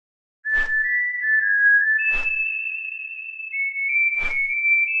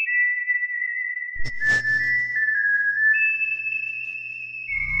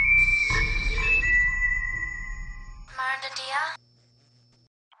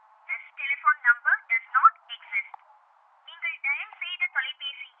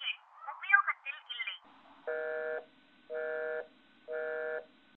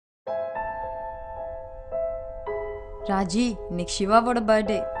ராஜி, இன்னைக்கு சிவாவோட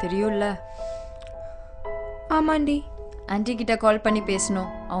பர்த்டே தெரியும்ல? ஆமாண்டி. ஆன்ட்டி கிட்ட கால் பண்ணி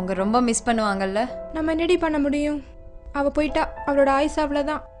பேசணும். அவங்க ரொம்ப மிஸ் பண்ணுவாங்கல்ல. நம்ம என்னடி பண்ண முடியும்? அவள் போயிட்டா, அவளோட ஆயுசு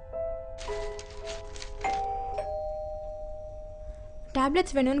அவ்வளோதான்.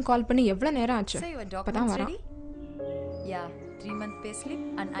 டேப்லெட்ஸ் வேணும்னு கால் பண்ணி எவ்வளோ நேரம் ஆச்சு? அப்பதான் வரான்.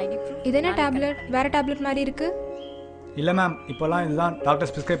 இது என்ன டேப்லெட்? வேற டேப்லெட் மாதிரி இருக்கு. இல்லை மேம், இப்போல்லாம் இதுதான்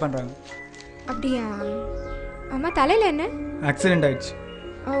டாக்டர்ஸ் ப்ரிஸ்கிரைப் பண்ணுறாங்க. அப்படியா? அம்மா தலையில் என்ன ஆக்சிடென்ட் ஆயிடுச்சு.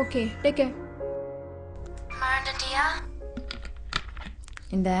 Okay, take care. மறந்துட்டியா?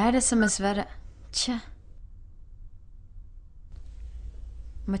 இந்த ஆட் எஸ்எம்எஸ் வேற. ச்சே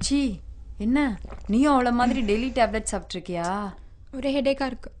மச்சி, என்ன நீயும் அவ்வளோ மாதிரி டெய்லி டேப்லெட் சாப்பிட்ருக்கியா? ஒரே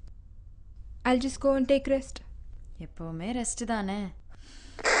ஹெடேக்காக இருக்கு. I'll just go and take rest. எப்போவுமே ரெஸ்ட் தானே.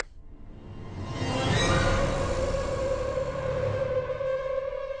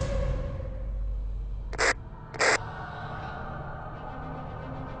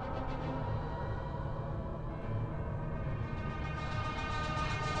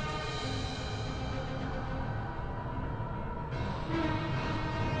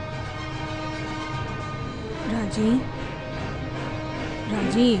 ராஜி,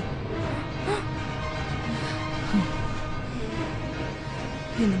 ராஜி,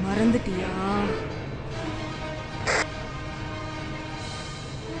 என்ன மறந்துட்டியா?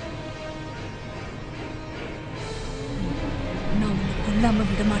 நான் உன்னை கொல்லாம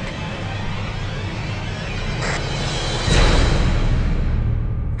விட மாட்டேன்.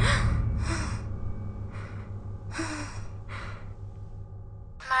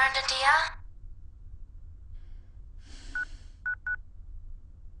 மறந்துட்டியா?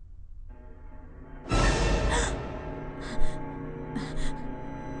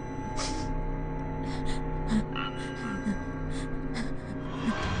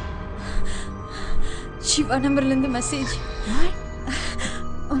 சிவா நம்பர்லேருந்து message.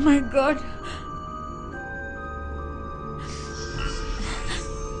 Oh my God.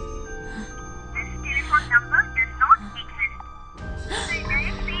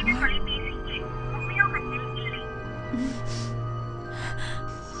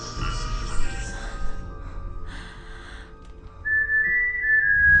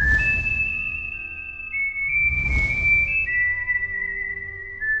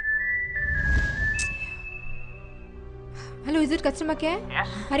 Hello, is it customer care?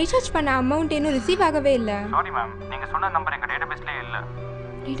 Recharge பண்ண அமௌண்ட் இன்னும் ரிசீவ் ஆகவே இல்லை. சாரி மேம், நீங்க சொன்ன நம்பர் எங்க டேட்டாபேஸ்லயே இல்ல.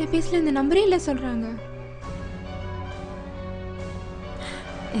 டேட்டாபேஸ்ல இந்த நம்பரே இல்லை சொல்றாங்க.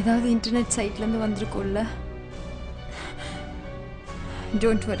 ஏதாவது இன்டர்நெட் சைட்லேருந்து வந்திருக்கும்ல.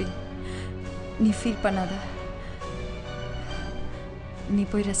 டோன்ட் வரி, நீ ஃபீல் பண்ணாத. நீ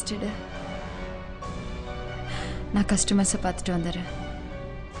போய் ரெஸ்ட் எடு. நான் கஸ்டமர்ஸை பார்த்துட்டு வந்துடுறேன்.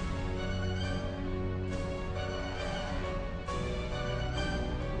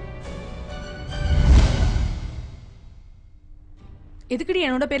 எதுக்குடி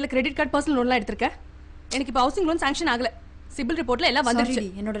என்னோட பேர்ல கிரெடிட் கார்டு பர்சனல் லோன்லாம் எடுத்திருக்க? எனக்கு இப்போ ஹவுசிங் லோன் சாங்ஷன் ஆகல. சிபில் ரிப்போர்ட்ல எல்லாம் வந்துருச்சு.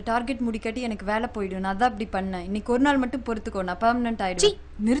 என்னோட டார்கெட் முடிக்கட்டி எனக்கு வேலை போயிடும். நான் தான் அப்படி பண்ணேன். இன்னைக்கு ஒரு நாள் மட்டும் பொறுத்துக்கோ, நான் பெர்மனன்ட் ஆயிடுவேன்.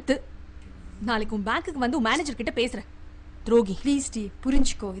 நிறுத்து. நாளைக்கு உன் பேங்க்குக்கு வந்து உன் மேனேஜர் கிட்ட பேசுறேன். துரோகி. ப்ளீஸ் டி,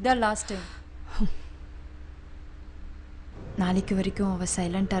 புரிஞ்சுக்கோ. இதான் லாஸ்ட் டைம். நாளைக்கு வரைக்கும் அவள்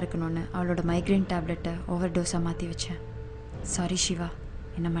சைலண்ட்டாக இருக்கணும்னு அவளோட மைக்ரைன் டேப்லெட்டை ஓவர் டோஸாக மாற்றி வச்சேன். சாரி சிவா,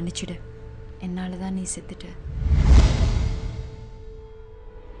 என்னை மன்னிச்சிடு. என்னால் தான் நீ செத்துட்ட.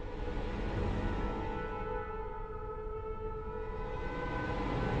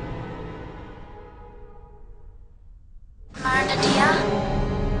 மறந்துட்டியா?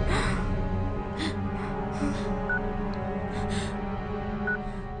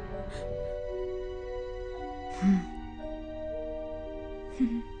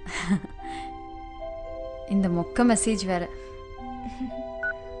 இந்த மொக்க மெசேஜ் வேற.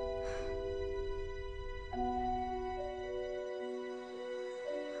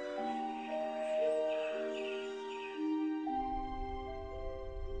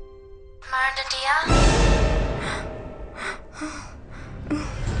 மறந்துட்டியா?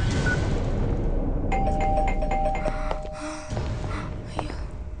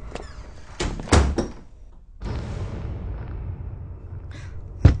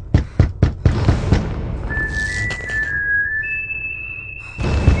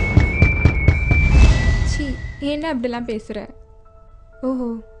 ஏன்னா அப்படிலாம் பேசுகிற? ஓஹோ,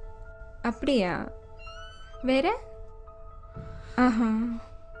 அப்படியா? வேற? ஆஹா,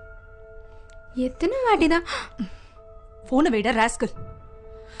 எத்தனை வாட்டி தான் ஃபோனை வைடா ராஸ்கல்.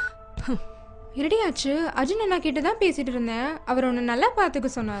 இருடியாச்சு. அர்ஜுன் அண்ணா கிட்ட தான் பேசிட்டு இருந்தேன். அவர் உன்னை நல்லா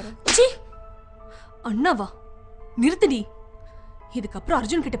பார்த்துக்க சொன்னார். சி, அண்ணாவா? நிறுத்துடி. இதுக்கப்புறம்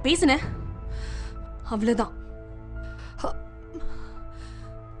அர்ஜுன் கிட்ட பேசுன அவ்வளவுதான்.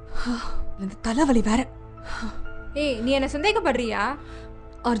 இந்த தலைவலி வேற. ஏய் நீ என்ன சந்தேகப்படுறியா?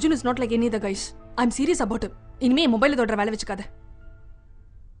 Arjun is not like any other guys. I am serious about it. இனிமே என் மொபைலில் தொடர வேலை வச்சுக்காத.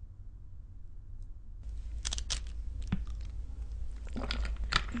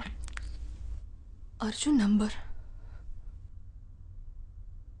 அர்ஜுன் நம்பர்.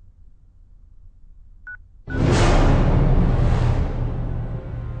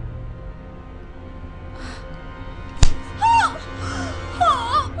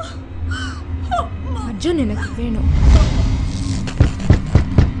 அர்ஜுன் எனக்கு வேணும்.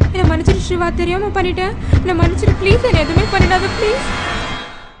 என்ன மன்னிச்சிரு சிவா, தெரியாம பண்ணிட்டேன். என்ன மன்னிச்சிரு ப்ளீஸ். என்ன எதுவுமே பண்ணிடாத ப்ளீஸ்.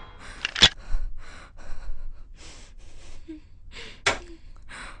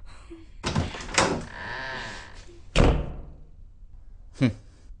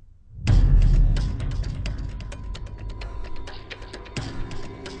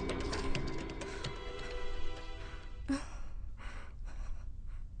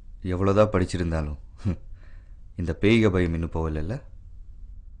 எவ்வளோதான் படிச்சிருந்தாலும் இந்த பேய்க பயம் இன்னும் போகல.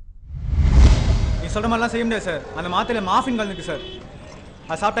 நீ சொல்கிற மாதிரிலாம் செய்ய முடியாது சார். அந்த மாத்திரையில் மாஃபின் கலந்துருக்கு சார்.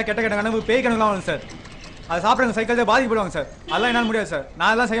 அது சாப்பிட்டா கெட்ட கெட்ட கனவு பேய் கனவுலாம் வரும் சார். அதை சாப்பிட்ற சைக்கிள்ஸே பாதிக்கப்படுவாங்க சார். அதெல்லாம் என்னால் முடியாது சார். நான்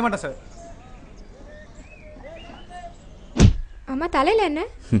அதெல்லாம் செய்ய மாட்டேன் சார். அம்மா தலையில் என்ன?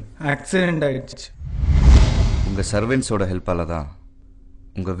 ஆக்சிடென்ட் ஆயிடுச்சு. உங்கள் சர்வெண்ட்ஸோட ஹெல்ப்பால் தான்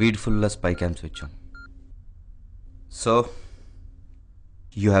உங்கள் வீடு ஃபுல்லாக ஸ்பை கேம்ஸ் வச்சோம். So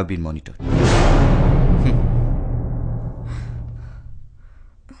you have been monitored.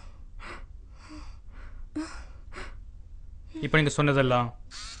 இப்போ நீங்கள் சொன்னதெல்லாம்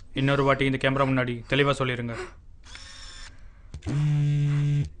இன்னொரு வாட்டி இந்த கேமரா முன்னாடி தெளிவாக சொல்லிடுங்க.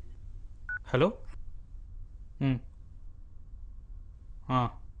 ஹலோ? ம்.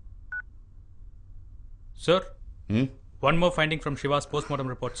 Sir, one more finding from ஷிவாஸ்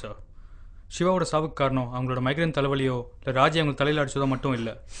postmortem report sir. சிவாவோட சாவுக்கு காரணம் அவங்களோட மைக்ரேன் தலைவலியோ இல்லை ராஜி அவங்களுக்கு தலையில் அடிச்சதோ மட்டும்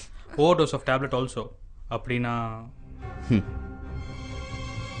இல்லை, over dose of tablet also. அப்படின்னா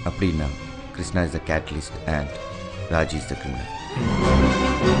Krishna is the catalyst and Raji is the criminal.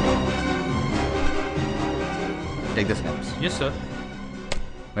 Take the snaps. Yes sir.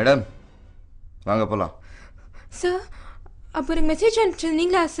 Madam வாங்க போகலாம். சார் அப்போ எனக்கு மெசேஜ்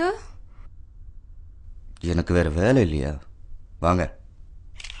அனுப்பிச்சிருந்தீங்களா சார்? எனக்கு வேறு வேலை இல்லையா? வாங்க.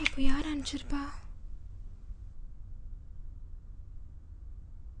 அப்போ யார் அனுப்பிச்சிருப்பா?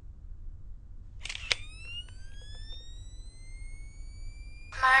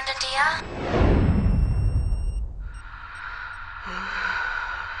 Maranthittiya?